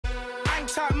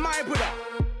time, my brother.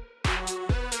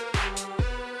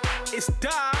 It's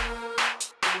dark.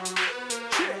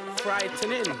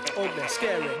 Frightening, ugly,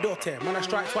 scary, dirty. Man, I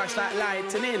strike twice like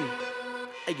lightning.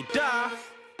 Are you dark?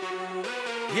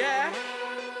 Yeah?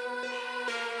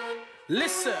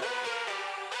 Listen.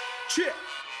 Chip.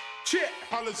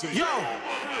 Yo,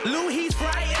 Lou, he's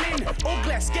frightening.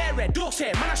 Ugly, scary, dirty.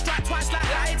 Man, I strike twice like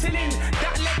lightning.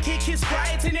 That leg kick is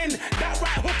frightening. That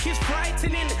right hook is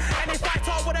frightening. And if I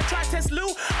talk when I try to test Lou,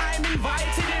 I'm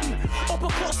inviting him.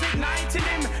 Uppercuts igniting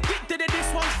him.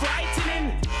 This one's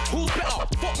frightening. Who's better?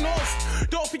 Fuck knows.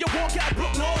 Don't feel you won't get a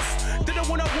brook nose. Didn't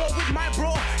wanna walk with my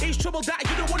bro. It's trouble that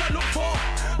you don't wanna look for.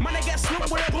 Man, I get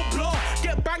slumped with a good blow.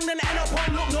 Get banged and end up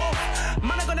on look north.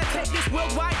 Man, I'm gonna take this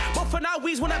worldwide. But for now,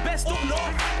 we's one of the best up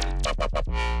north.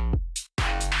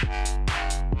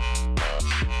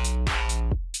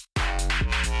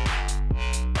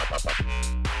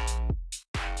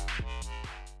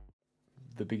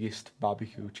 The biggest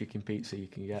barbecue chicken pizza you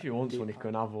can get. If you want one, you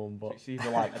can have one, but it's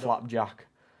either like flapjack,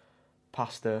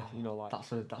 pasta, you know, like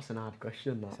that's an hard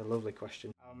question. That's a lovely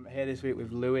question. I'm here this week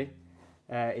with Louis.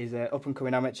 He's an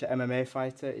up-and-coming amateur MMA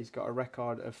fighter. He's got a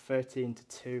record of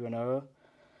 13-2-0.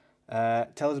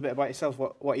 Tell us a bit about yourself.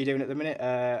 What are you doing at the minute?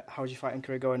 How's your fighting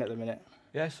career going at the minute?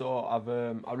 Yeah, so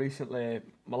I recently,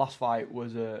 my last fight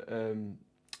was the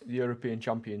European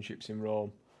Championships in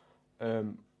Rome.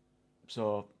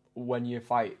 So when you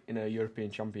fight in a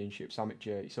European Championships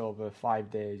amateur, it's over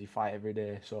 5 days. You fight every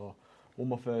day. So won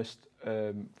my first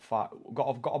fight.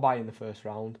 Got a bye in the first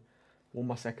round. Won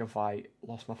my second fight.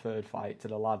 Lost my third fight to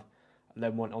the lad, and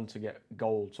then went on to get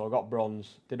gold. So I got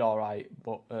bronze. Did all right,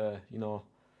 but you know,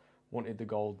 wanted the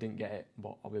gold, didn't get it.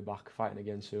 But I'll be back fighting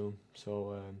again soon.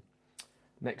 So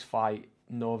next fight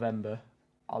November,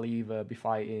 I'll either be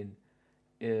fighting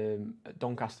at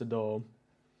Doncaster Dome,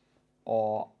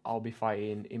 or I'll be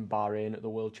fighting in Bahrain at the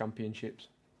World Championships.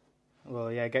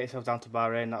 Well, yeah, get yourself down to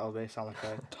Bahrain. That'll sound like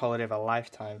a holiday of a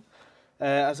lifetime.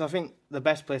 So I think the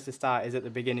best place to start is at the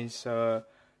beginning. So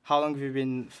how long have you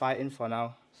been fighting for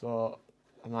now? So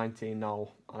I'm 19 now.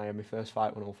 I had my first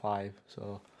fight when I was 5.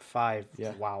 So 5?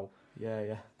 Yeah. Wow.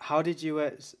 Yeah. How did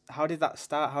that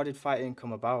start? How did fighting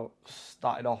come about?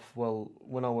 Started off, well,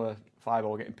 when I was 5, I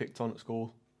was getting picked on at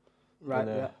school. Right,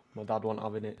 and, yeah. My dad wasn't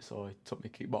having it, so he took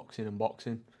me kickboxing and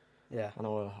boxing. Yeah. And I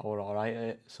were all right at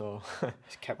it, so...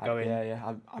 Just kept going. I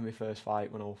had my first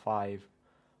fight when I was 5,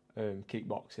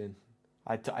 kickboxing.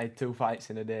 I had 2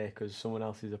 fights in a day because someone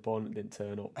else's opponent didn't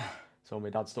turn up. So my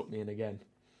dad stuck me in again.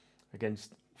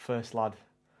 Against first lad,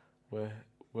 we're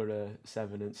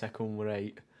 7 and second we're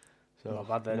 8. So not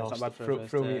bad then. It's not bad for a first,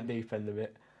 threw me at deep end of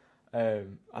it.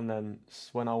 And then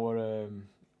when I were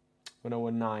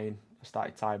 9, I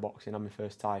started Thai boxing. Had my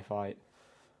first Thai fight,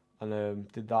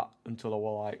 and did that until I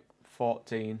was like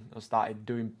 14. I started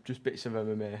doing just bits of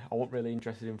MMA. I wasn't really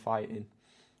interested in fighting.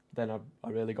 Then I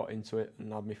really got into it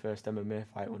and had my first MMA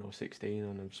fight when I was 16,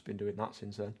 and I've just been doing that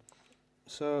since then.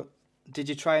 So, did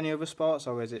you try any other sports,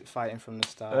 or was it fighting from the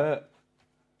start?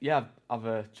 Yeah,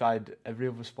 I've tried every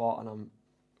other sport, and I'm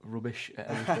rubbish at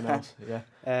everything else. Yeah.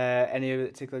 Any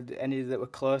that were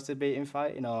close to beating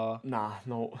fighting, or? Nah,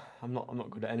 no, I'm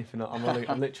not good at anything.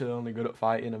 I'm literally only good at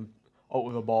fighting. I'm out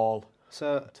with a ball.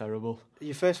 So I'm terrible.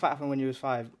 Your first fight happened when you was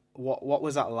 5. What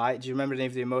was that like? Do you remember any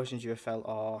of the emotions you felt,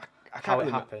 or how it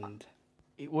happened?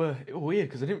 It were weird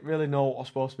because I didn't really know what I was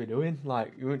supposed to be doing.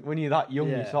 Like when you're that young,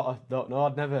 you sort of don't know.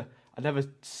 I'd never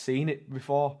seen it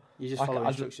before. You just follow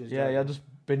instructions. I just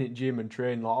been at gym and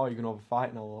trained like, oh, you're gonna have a fight,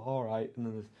 and I was like, all right, and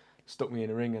then they stuck me in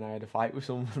a ring and I had a fight with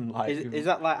someone. Like, is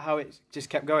that like how it just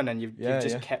kept going? And you've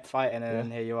just kept fighting, and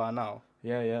then here you are now.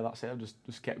 Yeah, that's it. I've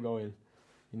just kept going.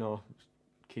 You know,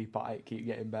 keep at it, keep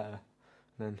getting better,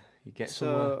 and then you get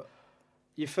somewhere. So,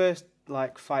 your first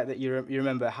fight that you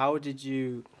remember, how did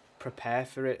you prepare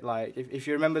for it? Like, if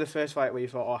you remember the first fight where you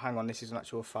thought, oh, hang on, this is an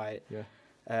actual fight.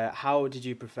 Yeah. How did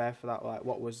you prepare for that? Like,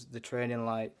 what was the training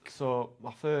like? So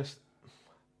my first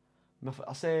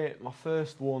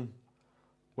one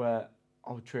where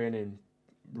I was training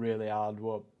really hard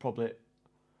was probably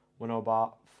when I was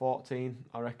about 14,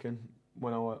 I reckon.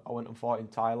 When I went and fought in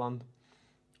Thailand,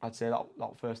 I'd say that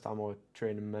first time I was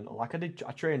training mental. Like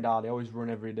I trained hard. I always run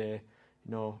every day.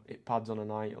 You know, hit pads on a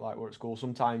night like we're at school.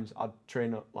 Sometimes I'd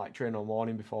train on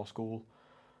morning before school.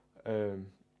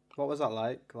 What was that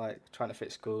like trying to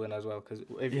fit school in as well? Because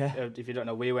if you don't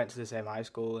know, we went to the same high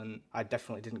school, and I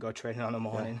definitely didn't go training on a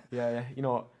morning. Yeah. You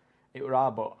know, it was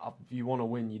hard, but if you want to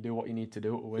win, you do what you need to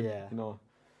do to win. Yeah. You know,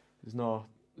 there's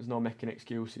no making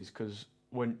excuses, because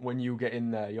when you get in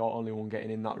there, you're the only one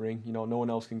getting in that ring. You know, no one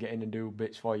else can get in and do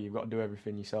bits for you. You've got to do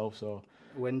everything yourself. So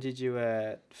When did you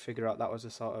figure out that was the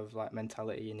sort of like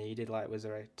mentality you needed? Like, was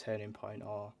there a turning point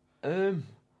or?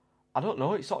 I don't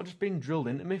know. It's sort of just been drilled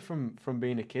into me from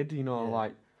being a kid. You know, Yeah.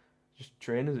 like just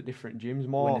trainers at different gyms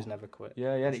more. Winners never quit.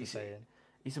 Yeah, yeah. That's the It's, saying.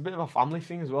 it's a bit of a family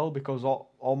thing as well because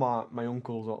all my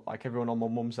uncles, like everyone on my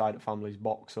mum's side of family's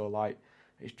box, so like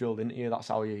it's drilled into you. That's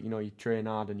how you train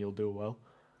hard and you'll do well.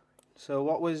 So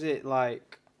what was it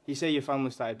like? You say your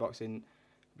family started boxing.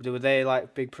 Were they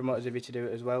like big promoters of you to do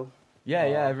it as well? Yeah, Or-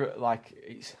 yeah. Like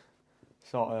it's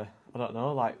sort of I don't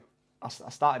know. Like I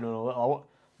started when I was little.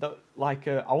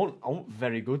 I wasn't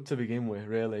very good to begin with.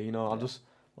 Really, you know. I Yeah. just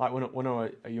like when I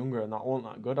was younger and that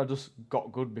wasn't that good. I just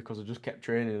got good because I just kept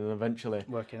training and eventually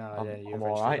Working out, I'm, yeah. You I'm eventually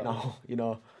all right got now. You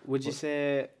know. Would you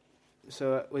say?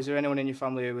 So was there anyone in your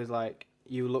family who was like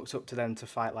you looked up to them to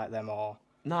fight like them, or?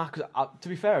 Nah, because to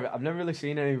be fair, I've never really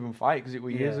seen any of them fight because it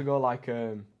was years Yeah. ago. Like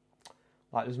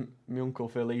there's my uncle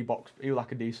Phil. He was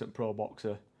like a decent pro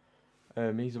boxer.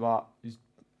 He's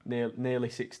nearly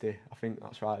 60. I think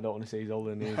that's right. I don't want to say he's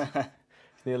older than he is.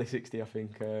 He's nearly 60, I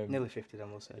think. Nearly 50,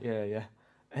 then we'll say. Yeah,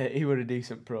 yeah. He were a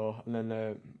decent pro, and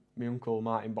then my uncle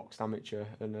Martin boxed amateur,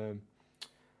 and my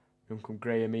uncle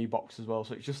Graham he boxed as well.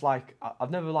 So it's just like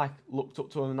I've never like looked up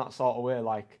to him in that sort of way,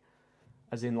 like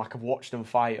as in like I've watched them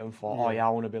fight and thought, oh Yeah. yeah, I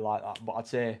want to be like that. But I'd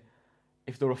say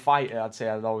if they were a fighter, I'd say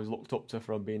I'd always looked up to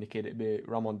from being a kid. It'd be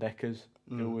Ramon Dekkers,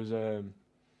 who was the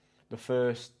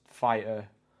first fighter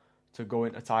to go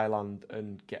into Thailand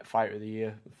and get Fighter of the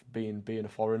Year, being a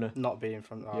foreigner. Not being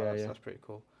from. Oh, Yeah, yeah. that's pretty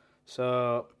cool.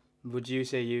 So, would you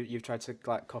say you've tried to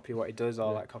like copy what he does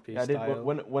or Yeah. like copy Yeah, his I did. style?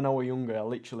 When I was younger,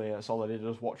 literally that's all I did. I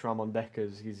just watch Ramon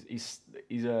Dekkers.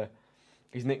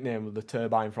 His nickname was the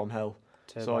Turbine from Hell.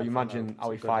 Turbine So you from imagine Hell. how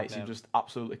he It's a good fights. nickname. He's just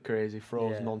absolutely crazy,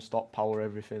 throws Yeah. non-stop power,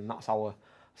 everything. That's how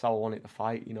I wanted to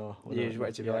fight. You know. You just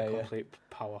wanted to be like a yeah. complete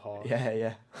power horse. Yeah,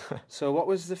 yeah. So what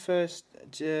was the first?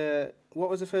 What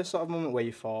was the first sort of moment where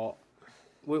you thought?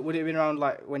 Would it have been around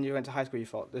like when you went to high school? You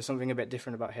thought there's something a bit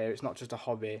different about here. It's not just a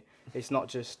hobby. It's not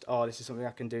just this is something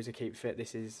I can do to keep fit.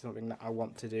 This is something that I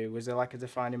want to do. Was there like a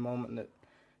defining moment that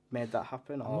made that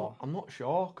happen? Or I'm not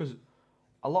sure because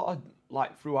a lot of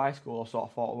like through high school I sort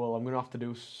of thought, well, I'm gonna have to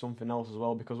do something else as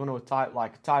well because when I was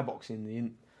Thai boxing, there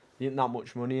ain't that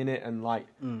much money in it, and like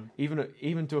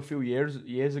even to a few years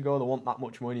ago, there wasn't that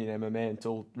much money in MMA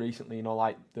until recently. You know,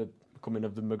 like the coming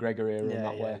of the McGregor era and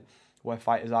that where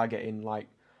fighters are getting like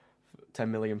 £10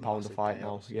 million a Massive fight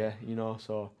now. payouts. Yeah, you know,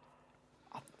 so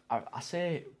I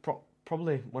say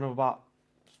probably when I was about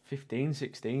 15,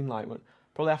 16, like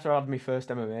probably after I had my first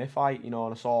MMA fight, you know,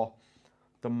 and I saw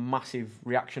the massive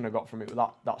reaction I got from it with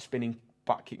that spinning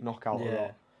back kick knockout,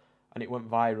 Yeah. and it went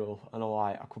viral, and I'm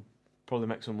like, I could probably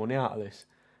make some money out of this.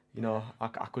 You know, I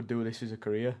could do this as a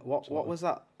career. What was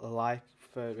that like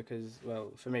for? Because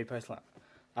well, for me personally,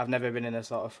 I've never been in a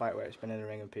sort of fight where it's been in a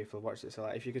ring and people have watched it. So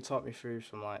like, if you could talk me through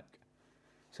some like,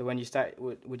 so when you start,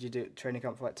 would you do training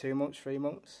camp for like 2 months, 3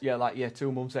 months? Yeah,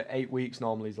 2 months, 8 weeks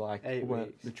normally is like 8 when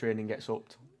weeks. the training gets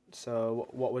upped. So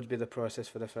what would be the process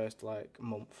for the first like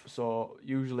month? So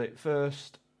usually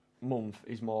first month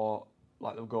is more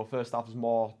like they'll go first half is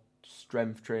more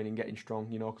strength training, getting strong,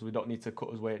 you know, because we don't need to cut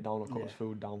his weight down or cut his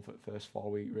food down for the first 4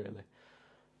 weeks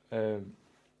really.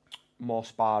 More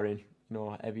sparring, you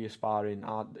know, heavier sparring.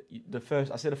 The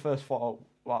first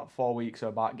 4 weeks are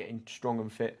about getting strong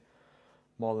and fit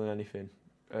more than anything.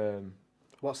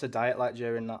 What's the diet like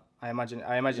during that? I imagine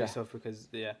Yeah. it's tough because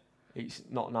It's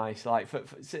not nice. Like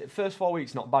first 4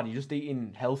 weeks, not bad. You're just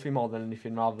eating healthy more than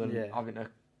anything, rather than having to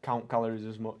count calories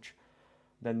as much.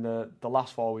 Then the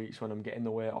last 4 weeks when I'm getting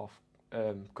the weight off,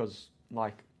 because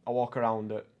like I walk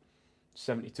around at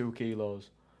 72 kilos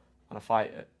and I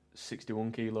fight at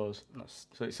 61 kilos. that's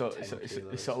So it's 10 it's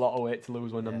kilos. a lot of weight to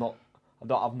lose when I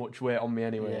don't have much weight on me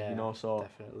anyway. You know, so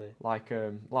definitely. like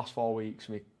last 4 weeks,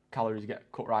 my calories get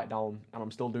cut right down, and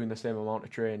I'm still doing the same amount of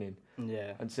training.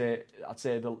 Yeah. I'd say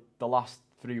the last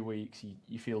 3 weeks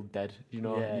you feel dead. You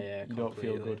know, you don't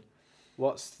feel completely. good.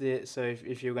 What's the so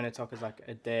if you were going to talk as like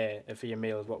a day for your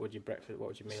meals, what would your breakfast? What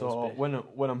would your meals So be?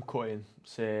 when I'm cutting,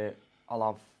 say I'll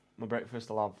have my breakfast.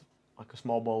 I'll have like a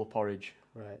small bowl of porridge,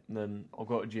 Right. and then I'll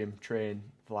go to gym, train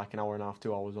for like an hour and a half,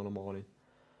 2 hours on a morning.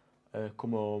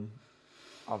 Come home,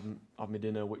 have my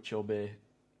dinner, which will be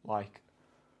like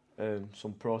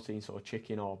some protein, sort of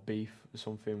chicken or beef or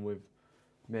something with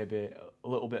maybe a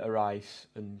little bit of rice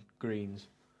and greens,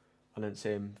 and then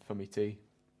same for my tea.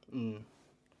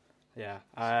 Yeah.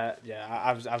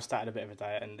 I've started a bit of a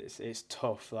diet and it's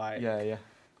tough. Like Yeah.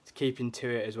 it's keeping to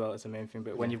it as well as the main thing.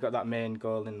 But when Yeah. you've got that main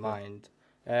goal in mind,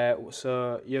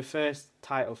 so your first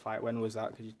title fight, when was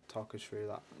that? Could you talk us through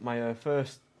that? My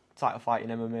first title fight in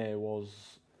MMA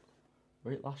was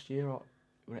were it last year or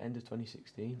were it end of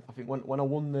 2016? I think when I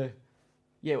won the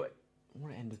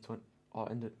when it ended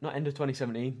not end of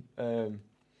 2017.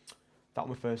 That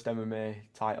was my first MMA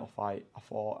title fight. I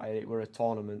fought. It were a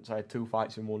tournament, so I had 2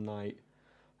 fights in one night.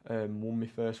 Won my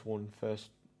first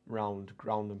round,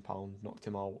 ground and pound, knocked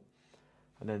him out,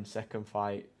 and then second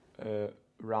fight,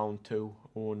 round 2,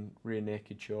 I won rear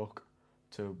naked choke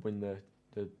to win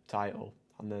the title,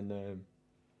 and then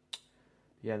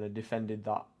I defended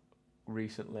that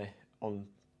recently on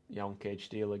Cage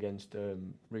Steel against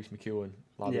Rhys McEwen,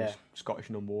 who's Scottish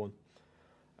 #1,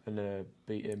 and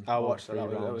beat him. I watched that.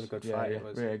 That was a good fight.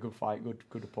 Yeah, good fight,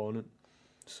 good opponent.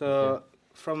 So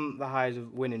from the highs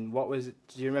of winning, what was? Do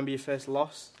you remember your first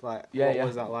loss? What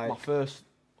was that like? My first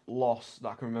loss that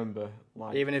I can remember,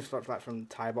 even if like from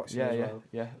Thai boxing as well.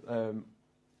 Yeah.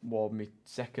 Well, my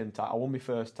second I won my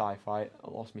first Thai fight.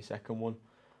 I lost my second one,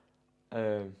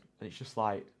 and it's just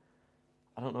like,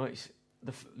 I don't know. It's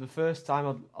the first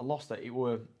time I lost it. It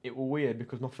were weird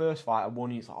because my first fight I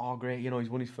won. It's like, oh great, he's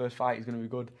won his first fight. He's gonna be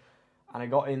good. And I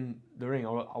got in the ring. I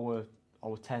was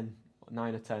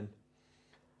 9 or 10.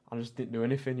 I just didn't do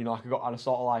anything. I had a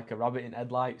sort of like a rabbit in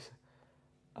headlights,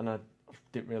 and I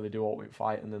didn't really do all with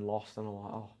fight, and then lost. And I'm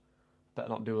like, oh, better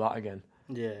not do that again.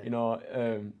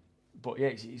 Yeah. But yeah,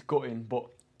 it's gutting. But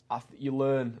you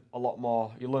learn a lot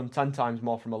more. You learn 10 times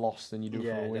more from a loss than you do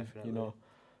from a win. Definitely.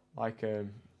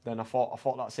 Then I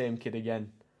fought that same kid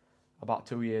again about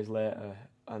 2 years later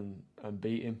and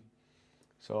beat him.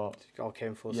 So it all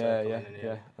came full circle.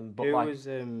 Yeah.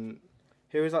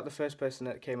 Who was like the first person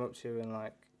that came up to you and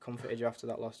like comforted you after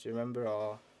that loss? Do you remember?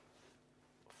 Or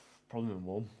probably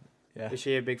my mum. Yeah. Was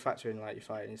she a big factor in like your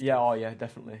fighting? Yeah. Oh yeah,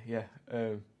 definitely. Yeah.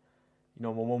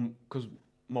 My mum, because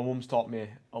my mum's taught me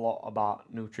a lot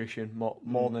about nutrition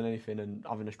more than anything, and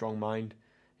having a strong mind.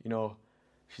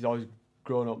 She's always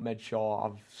grown up made sure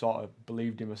I've sort of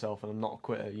believed in myself and I'm not a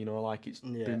quitter. It's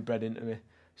been bred into me.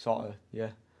 Sort of. Yeah.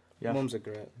 Mums are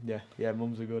great. Yeah.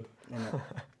 Mums are good. Yeah.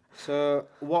 So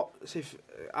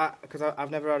because I've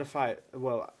never had a fight.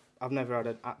 Well, I've never had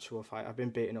an actual fight. I've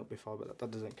been beaten up before, but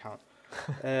that doesn't count.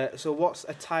 So what's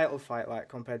a title fight like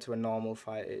compared to a normal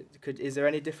fight? Is there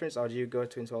any difference, or do you go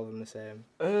into all of them the same?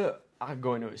 I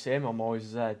go into it the same. I'm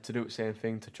always there to do the same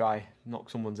thing, to try knock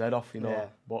someone's head off. Yeah.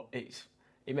 But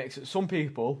it makes it. Some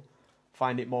people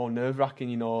find it more nerve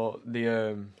wracking.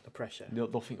 The pressure. They'll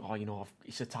think,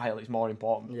 it's a title. It's more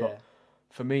important. Yeah. But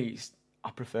for me, I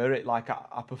prefer it. Like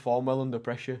I perform well under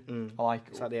pressure. It's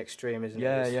like the extreme, isn't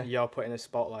it? Yeah. You're put in a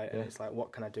spotlight, and it's like,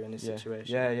 what can I do in this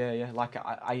situation? Yeah. Like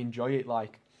I enjoy it.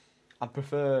 Like I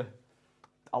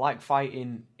like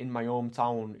fighting in my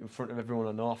hometown in front of everyone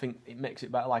I know. I think it makes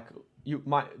it better. Like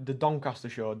the Doncaster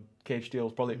show, Cage Steel,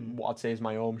 is probably what I'd say is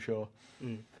my home show.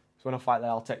 So when I fight there,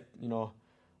 I'll take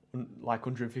like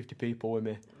 150 people with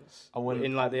me. And when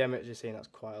in like the amateur scene, that's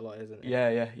quite a lot, isn't it?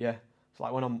 Yeah. It's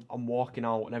like when I'm walking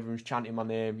out and everyone's chanting my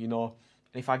name, and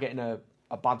if I get in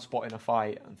a bad spot in a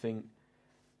fight and think,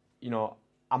 am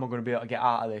I going to be able to get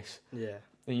out of this? Yeah.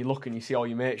 And you look and you see all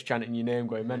your mates chanting your name,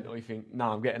 going mental. You think,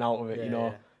 nah, I'm getting out of it.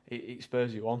 Yeah. It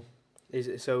spurs you on.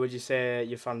 So would you say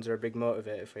your fans are a big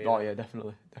motivator for you? Oh yeah,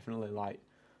 definitely. Like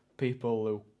people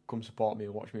who come support me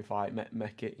and watch me fight,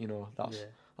 make it.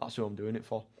 That's who I'm doing it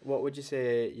for. What would you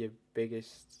say your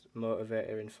biggest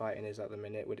motivator in fighting is at the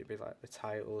minute? Would it be like the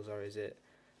titles, or is it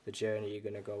the journey you're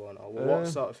going to go on? Or what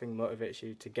sort of thing motivates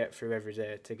you to get through every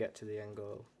day to get to the end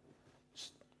goal?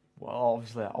 Well,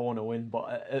 obviously I want to win,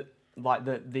 but like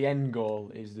the end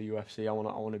goal is the UFC. I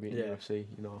want to be in the UFC.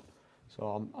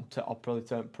 So I'll probably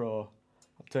turn pro.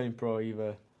 I'm turning pro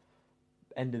either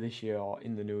end of this year or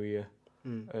in the new year.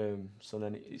 So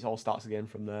then it all starts again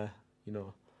from there.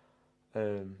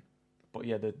 But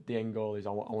yeah, the end goal is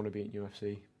I want to be in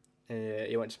UFC.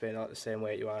 You want to be like the same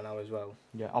weight you are now as well.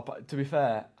 Yeah, to be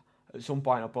fair, at some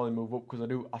point I'll probably move up because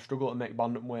I struggle to make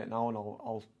bantamweight now, and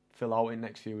I'll fill out in the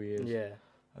next few years. Yeah.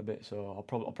 A bit, so I'll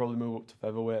probably move up to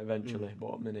featherweight eventually.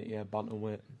 But at the minute,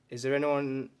 bantamweight. Is there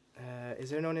anyone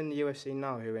in the UFC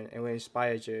now who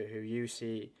inspired you, who you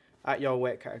see at your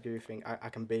weight category, you think I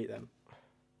can beat them?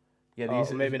 Yeah,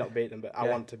 or maybe not beat them, but I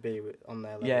want to be on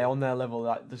their level. Yeah, on their level.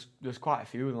 Like there's quite a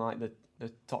few, like the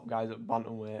top guys at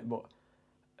bantamweight. But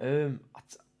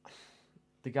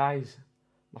the guys,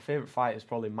 my favourite fighter is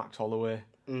probably Max Holloway,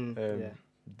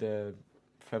 the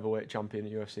featherweight champion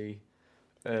at UFC.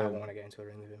 I don't want to get into a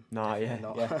ring with him. Nah,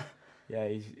 yeah,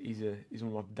 he's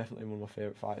definitely one of my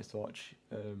favourite fighters to watch.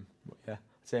 But yeah, I'd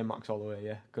say Max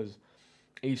Holloway, because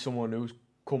he's someone who's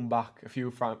come back a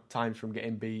few times from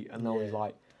getting beat, and now he's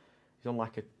on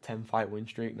like a 10 fight win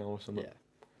streak now or something.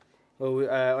 Well,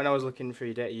 when I was looking through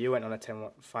your data, you went on a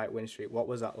 10-fight win streak. What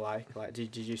was that like? Like,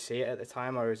 did you see it at the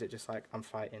time, or is it just like, I'm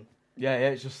fighting? Yeah,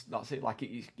 it's just, that's it. Like,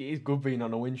 it is good being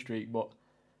on a win streak, but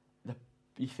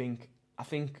I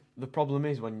think the problem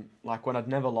is when I'd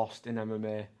never lost in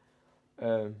MMA,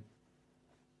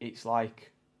 it's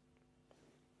like,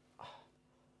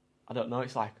 I don't know,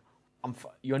 it's like,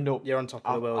 you end up... You're on top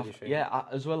of the world, you think? Yeah,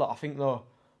 as well, I think though,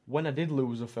 when I did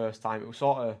lose the first time, it was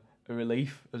sort of a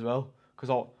relief as well, because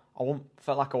I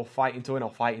felt like I was fighting to win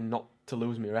or fighting not to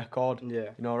lose my record. Yeah.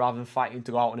 You know, rather than fighting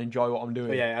to go out and enjoy what I'm doing.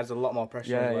 But yeah, it adds a lot more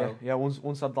pressure as well. Yeah.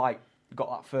 Once I'd got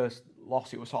that first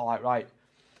loss, it was sort of like, right,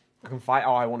 I can fight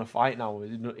how I want to fight now.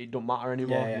 It don't matter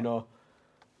anymore, you know.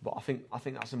 But I think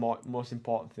that's the most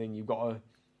important thing. You've got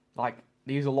to,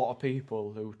 there's a lot of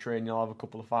people who train, you'll have a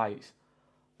couple of fights,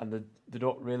 and they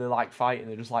don't really like fighting.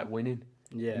 They just like winning.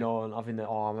 Yeah. You know, and having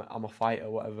I'm a fighter,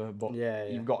 whatever. But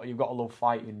you've got to love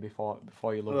fighting before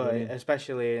you love winning.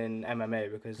 Especially in MMA,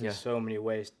 because there's so many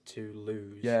ways to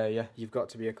lose. Yeah. You've got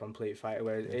to be a complete fighter.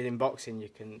 Whereas in boxing, you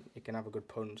can have a good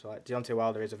punch. Like Deontay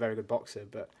Wilder is a very good boxer,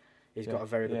 but he's got a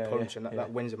very good punch, and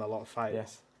that wins him a lot of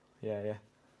fights. Yeah.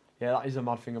 That is a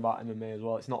mad thing about MMA as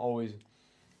well. It's not always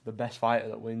the best fighter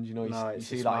that wins. You know, you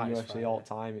see that in UFC all the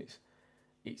time.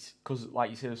 It's because, like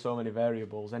you say, there's so many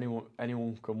variables.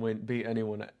 Anyone can beat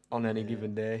anyone on any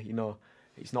given day. You know,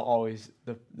 it's not always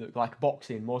the like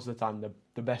boxing. Most of the time,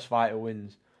 the best fighter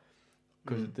wins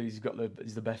because he's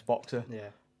the best boxer. Yeah.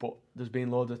 But there's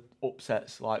been loads of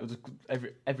upsets. Like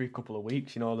every couple of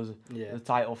weeks, you know, there's a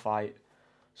title fight.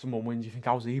 Someone wins. You think,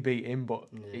 how's he beat him? But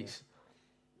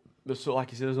there's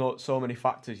like you said, there's so many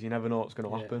factors. You never know what's going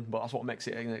to happen. But that's what makes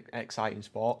it an exciting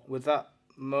sport. Would that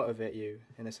motivate you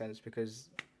in a sense? Because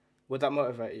would that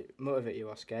motivate you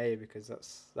or scare you? Because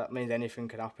that means anything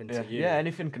could happen to you. Yeah,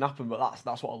 anything can happen. But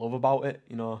that's what I love about it.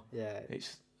 You know. Yeah.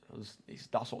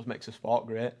 That's what makes the sport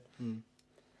great.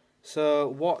 So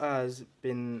what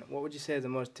would you say the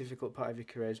most difficult part of your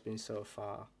career has been so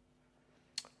far?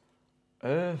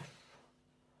 I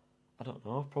don't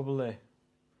know. Probably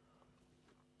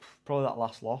that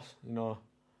last loss. You know.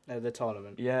 The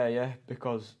tournament. Yeah.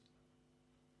 Because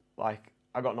I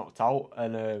got knocked out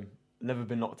and never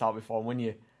been knocked out before.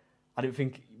 And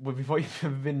before you've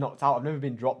never been knocked out, I've never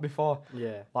been dropped before.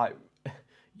 Yeah.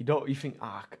 You think,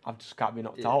 I just can't be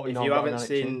knocked out. If you haven't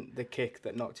seen the kick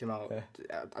that knocked him out,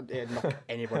 it'd knock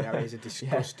anybody out. It's a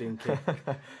disgusting kick.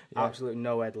 Absolutely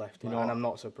no head left, and I'm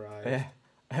not surprised.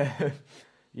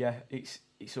 Yeah. It's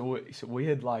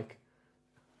weird,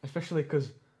 especially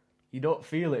because you don't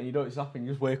feel it and you don't know what's happening.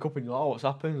 You just wake up and you're like, oh, what's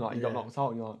happened? Like, you got knocked out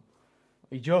and you're like,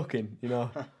 are you joking? You know,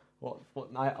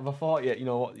 what night have I fought yet? You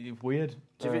know, what? It's weird.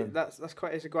 Do you think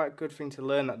it's a quite good thing to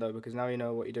learn that though, because now you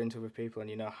know what you're doing to other people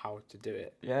and you know how to do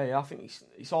it. Yeah. I think it's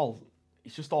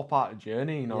just all part of the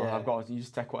journey. You know, you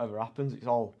just take whatever happens. It's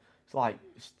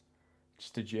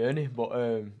just a journey. But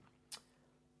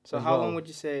so how long would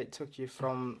you say it took you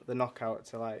from the knockout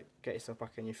to get yourself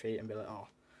back on your feet and be like, oh,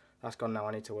 that's gone now,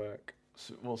 I need to work?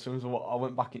 Well, as soon as I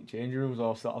went back in changing rooms, I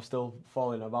was still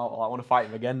falling about. I want to fight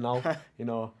him again now, you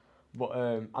know. But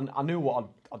I knew what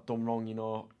I'd done wrong, you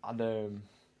know. I hadn't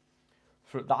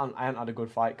had a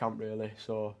good fight camp really,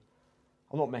 so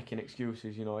I'm not making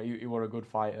excuses, you know. He were a good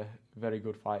fighter, very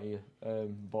good fighter.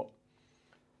 But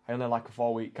I only like a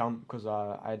 4-week camp because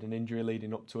I had an injury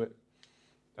leading up to it.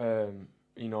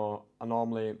 You know, I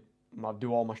normally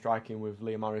do all my striking with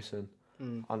Liam Harrison,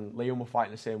 and Liam were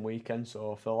fighting the same weekend.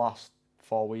 So for the last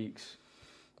 4 weeks,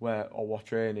 where I was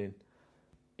training,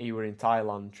 he were in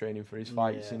Thailand training for his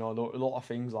fights. You know, a lot of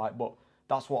things but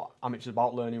that's what I'm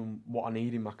about, learning what I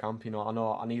need in my camp. You know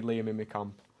I need Liam in my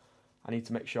camp. I need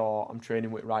to make sure I'm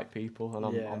training with right people and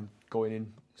I'm going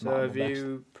in. So have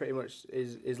you pretty much,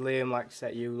 is Liam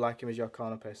set you like him as your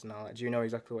corner person now? Do you know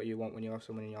exactly what you want when you have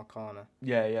someone in your corner?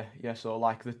 Yeah. So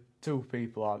the two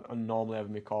people I normally have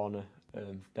in my corner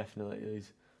definitely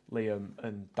is Liam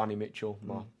and Danny Mitchell,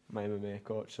 my MMA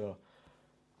coach. So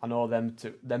I know them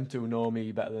two know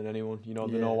me better than anyone. You know,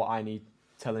 they know what I need,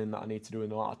 telling that I need to do, and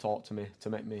they know how to talk to me to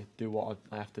make me do what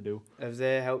I have to do. Have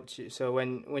they helped you? So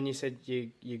when you said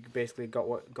you basically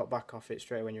got back off it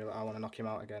straight when you were like, I want to knock him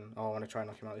out again, or I want to try and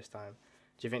knock him out this time,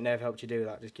 do you think they've helped you do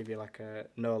that? Just give you a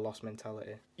no loss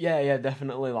mentality? Yeah,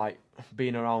 definitely.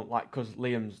 Being around, because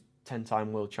Liam's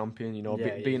 10-time world champion. You know,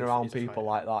 being around people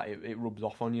like that, it rubs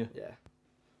off on you. Yeah.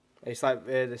 It's like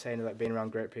the saying that being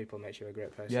around great people makes you a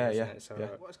great person. Yeah. So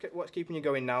what's keeping you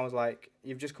going now? Is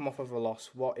you've just come off of a loss.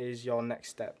 What is your next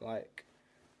step?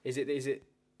 Is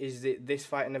it this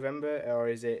fight in November, or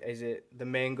is it the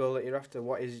main goal that you're after?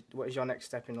 What is your next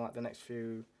step in the next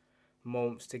few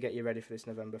months to get you ready for this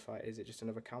November fight? Is it just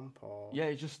another camp or? Yeah,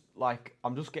 it's just like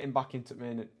I'm just getting back into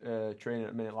training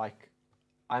at the minute. Like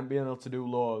I'm being able to do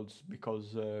loads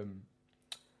because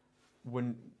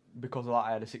because of that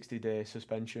I had a 60-day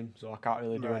suspension, so I can't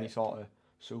really do any sort of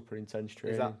super intense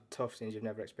training. Is that tough since you've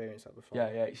never experienced that before?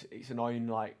 Yeah, it's annoying,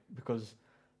 like, because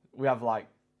we have like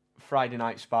Friday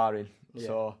night sparring,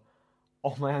 so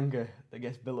all my anger that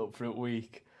gets built up through a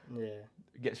week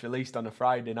gets released on a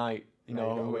Friday night. You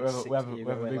know, we have a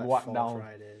big whack down.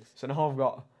 Fridays. So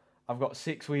now I've got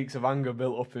 6 weeks of anger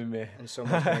built up in me. And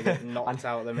someone's going to get knocked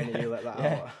out the minute you let that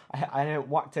out. I ain't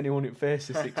whacked anyone in the face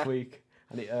for 6 weeks.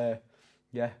 And I'm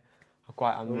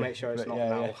quite angry. We'll make sure it's not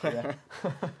now. Yeah.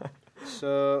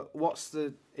 So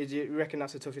do you reckon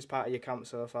that's the toughest part of your camp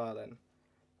so far then?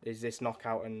 Is this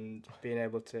knockout and being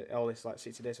able to, all this like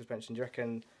 60-day suspension, do you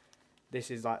reckon this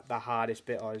is like the hardest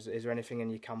bit, or is there anything in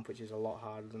your camp which is a lot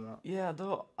harder than that? Yeah,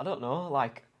 I don't know.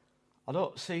 Like, I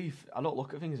don't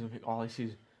look at things and think, oh, this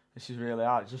is really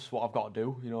hard. It's just what I've got to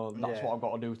do. You know, that's what I've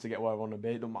got to do to get where I want to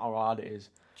be. It doesn't matter how hard it is.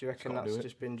 Do you reckon that's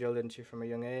just been drilled into you from a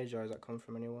young age, or has that come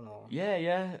from anyone? Or?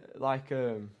 Yeah. Like,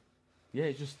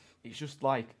 it's just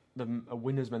like a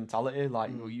winner's mentality.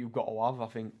 Like you've got to have. I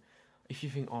think if you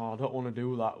think, oh, I don't want to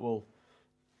do that. Well,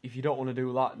 if you don't want to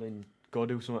do that, then go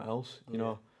do something else. You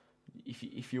know.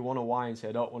 If you want to whine and say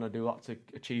I don't want to do that to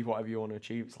achieve whatever you want to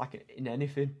achieve, it's like in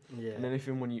anything. Yeah. And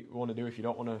anything when you want to do, if you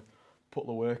don't want to put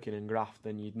the work in and graft,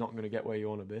 then you're not going to get where you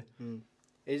want to be.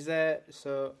 Is there,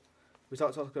 so we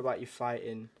talked about you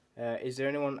fighting. Is there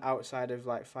anyone outside of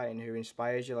like fighting who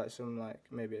inspires you, like some like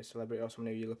maybe a celebrity or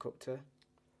someone who you look up to?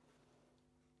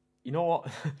 You know what?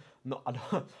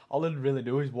 All I really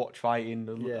do is watch fighting.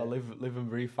 I live and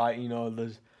breathe fighting. You know,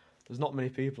 there's not many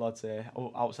people, I'd say,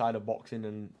 outside of boxing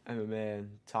and MMA and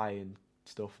Thai and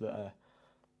stuff that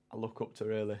I look up to,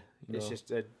 really. It's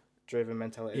just a driven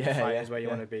mentality. The fight is where you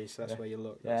want to be, so that's where you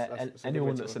look. That's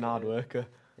anyone that's an hard worker.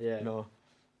 Yeah. You know.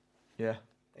 Yeah.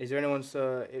 Is there anyone,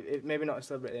 so maybe not a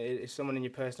celebrity, is someone in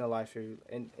your personal life who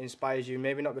inspires you,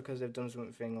 maybe not because they've done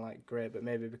something like great, but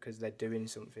maybe because they're doing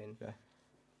something? Yeah.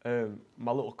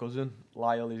 My little cousin,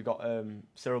 Lyle, he's got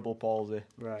cerebral palsy.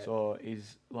 Right. So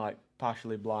he's like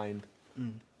partially blind.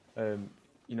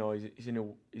 You know, he's in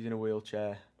a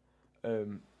wheelchair.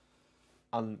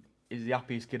 And he's the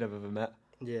happiest kid I've ever met.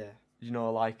 Yeah. You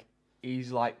know, like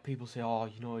he's like, people say, oh,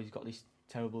 you know, he's got this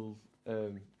terrible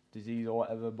disease or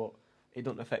whatever, but it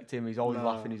doesn't affect him. He's always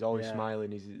laughing, he's always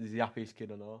smiling. He's the happiest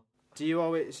kid I know. Do you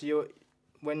always,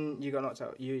 when you got knocked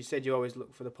out, you said you always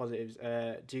look for the positives.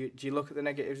 Do you look at the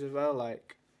negatives as well?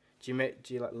 Like, do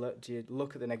you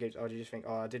look at the negatives, or do you just think,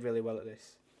 oh, I did really well at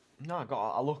this? No,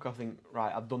 I think,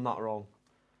 right, I've done that wrong.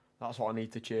 That's what I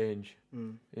need to change.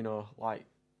 You know, like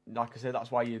I said,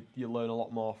 that's why you learn a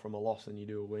lot more from a loss than you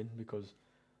do a win, because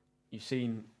you've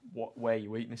seen where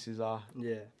your weaknesses are.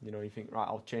 Yeah. You know, you think, right,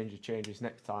 I'll change this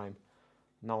next time.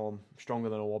 Now I'm stronger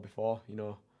than I was before. You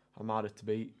know, I'm harder to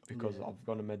beat because I've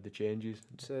gone and made the changes.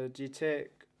 So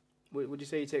would you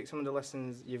say you take some of the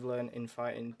lessons you've learned in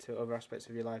fighting to other aspects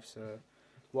of your life? So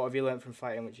what have you learned from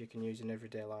fighting which you can use in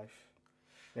everyday life?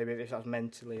 Maybe if that's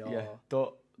mentally or... Yeah,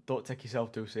 don't take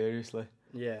yourself too seriously.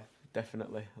 Yeah.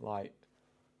 Definitely. Like,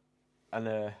 and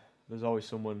there's always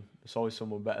someone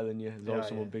better than you. There's always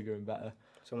someone bigger and better.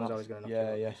 Someone's always going to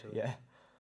knock you out. Yeah.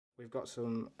 We've got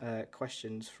some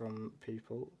questions from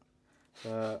people.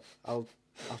 So I'll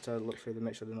have to look through them,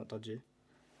 make sure they're not dodgy.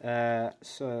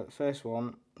 So first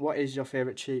one, what is your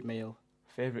favourite cheat meal?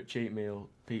 Favourite cheat meal?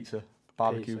 Pizza.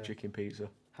 Barbecue chicken pizza.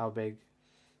 How big?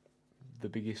 The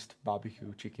biggest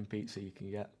barbecue chicken pizza you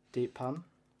can get. Deep pan?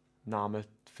 Nah, I'm a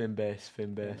thin base.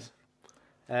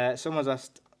 Yeah. Someone's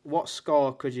asked, what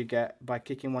score could you get by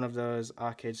kicking one of those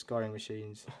arcade scoring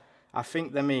machines? I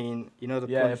think they mean, you know,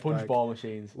 the punch ball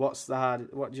machines. What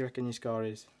do you reckon your score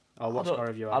is? Or what score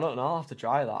have you had? I don't know, I'll have to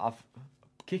try that. I've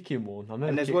kicking one. I've never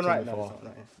and there's kicked one right before. now,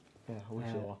 right? Yeah, I wish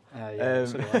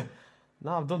there were.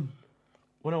 No, I've done.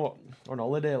 When I was on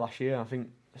holiday last year, I think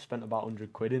I spent about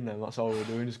 100 quid in them. That's all we were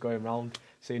doing, just going around,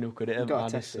 seeing who could hit them. Got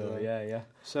to test it, yeah.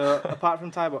 So, apart from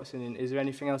Thai boxing, is there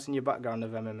anything else in your background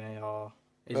of MMA, or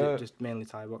is it just mainly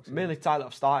Thai boxing? Mainly Thai that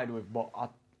I've started with, but I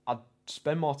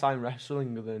spend more time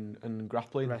wrestling and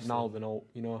grappling now than all,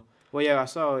 you know. Well, yeah, I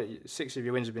saw 6 of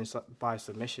your wins have been by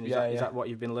submission. Is that what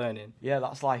you've been learning? Yeah,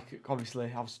 that's like,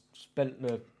 obviously, I've spent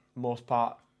the most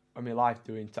part of my life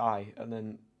doing Thai, and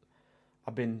then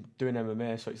I've been doing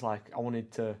MMA, so it's like I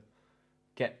wanted to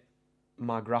get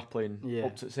my grappling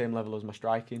up to the same level as my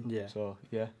striking. Yeah. So,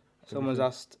 yeah. Someone's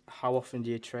asked, how often do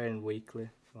you train weekly?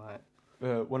 Like,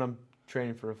 when I'm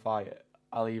training for a fight,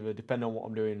 I'll either, depending on what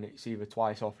I'm doing, it's either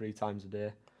twice or 3 times a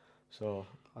day. So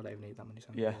I don't even eat that many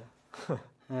sandwiches. yeah.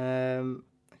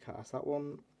 I can't ask that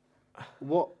one.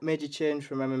 What made you change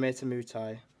from MMA to Muay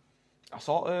Thai?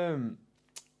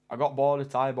 I got bored of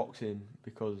Thai boxing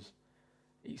because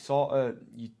it's sort of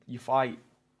you fight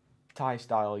Thai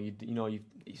style.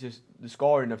 It's just the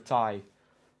scoring of Thai.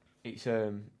 It's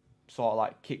sort of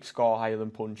like kick score higher than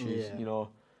punches. Yeah. You know,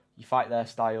 you fight their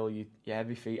style. You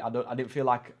heavy feet. I didn't feel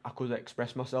like I could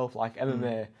express myself like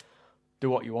MMA. Do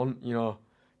what you want. You know,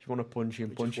 if you want to punch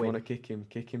him, punch. You want to kick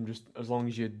him. Just as long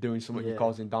as you're doing something, you're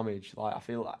causing damage. Like I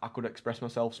feel like I could express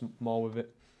myself more with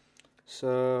it.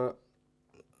 So,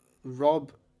 Robbie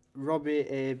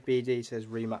ABD says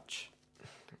rematch.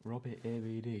 Robbie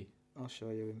ABD. I'll show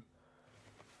you him.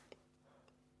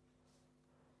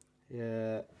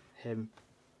 Yeah, him.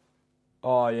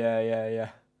 Oh yeah.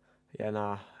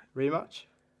 Nah. Rematch?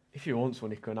 If he wants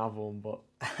one, he can have one, but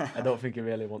I don't think he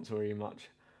really wants a rematch.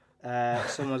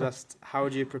 Someone's asked, how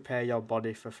do you prepare your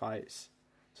body for fights?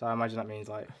 So I imagine that means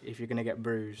like if you're gonna get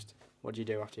bruised, what do you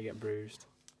do after you get bruised?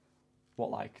 What,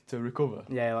 like to recover?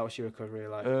 Yeah, like what's your recovery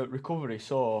like? Recovery.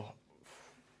 So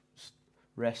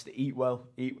rest, eat well.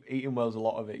 Eating well is a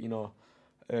lot of it. You know,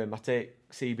 I take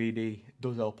CBD.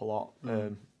 Does help a lot.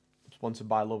 Sponsored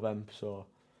by Love Hemp, so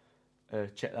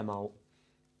check them out.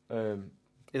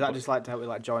 Is that just like to help with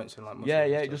like joints and like muscles? Yeah,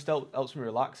 and it stuff? just helps me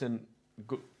relax and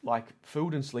like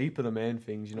food and sleep are the main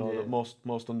things. You know, the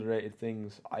most underrated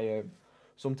things. I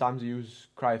sometimes use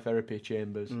cryotherapy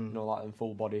chambers. You know, like them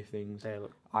full body things. They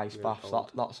look Ice really baths,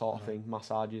 cold. that sort of thing.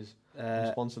 Massages.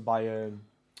 I'm sponsored by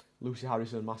Lucy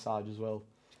Harrison Massage as well.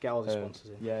 Get all the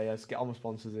sponsors in. Yeah, just get all my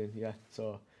sponsors in. Yeah,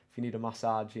 so if you need a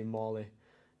massage in Morley,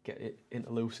 get it into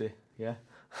Lucy. Yeah.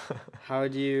 How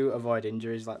do you avoid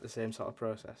injuries? Like the same sort of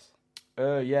process?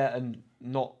 Yeah, and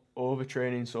not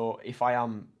overtraining. So if I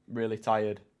am really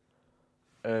tired,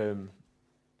 I'll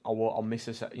miss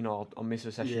a I'll miss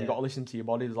a session. Yeah. You got to listen to your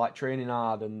body. There's like training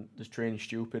hard and there's training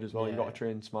stupid as well. You got to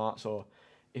train smart. So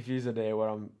if there's a day where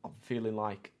I'm feeling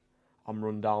like I'm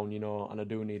run down, you know, and I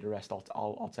do need a rest,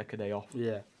 I'll take a day off.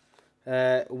 Yeah.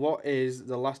 What is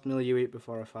the last meal you eat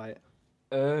before a fight?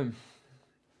 What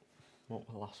was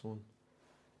the last one?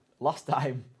 Last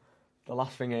time, the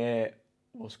last thing I ate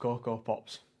was Cocoa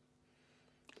Pops.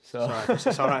 So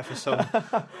It's all right for some.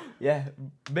 yeah,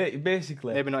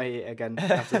 basically. Maybe not eat it again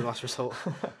after the last result.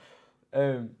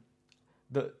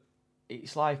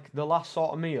 It's like the last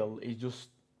sort of meal is just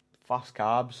fast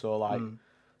carbs. So like,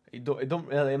 it don't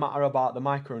really matter about the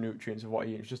micronutrients of what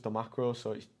you eat. It's just the macros.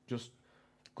 So it's just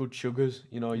good sugars.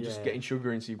 You know, you're just getting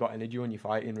sugar in, so you've got energy when you're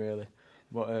fighting, really.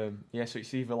 But so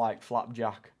it's either like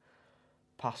flapjack,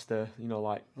 pasta, you know,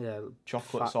 like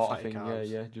chocolate sort of thing.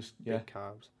 Carbs. Big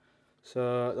carbs.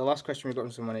 So the last question we've got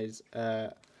from someone is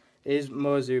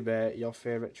Mo Zube your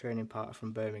favourite training partner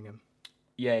from Birmingham?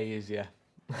 Yeah, he is, yeah.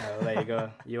 Well, there you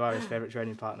go. You are his favourite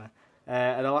training partner.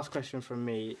 And the last question from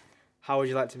me, how would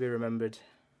you like to be remembered?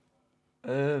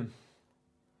 That's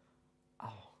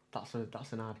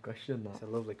an hard question, that. It's a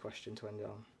lovely question to end it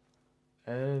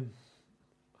on.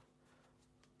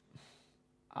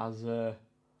 As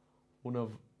one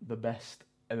of the best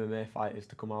MMA fighters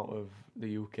to come out of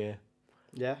the UK.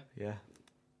 Yeah? Yeah.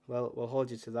 Well, we'll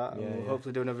hold you to that. And we'll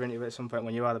hopefully do another interview at some point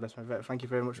when you are the best man. Thank you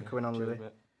very much for coming on, Louis.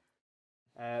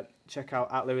 Check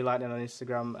out @Louis Lightning on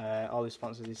Instagram. All the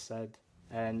sponsors he said.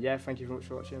 And thank you very much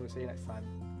for watching. We'll see you next time.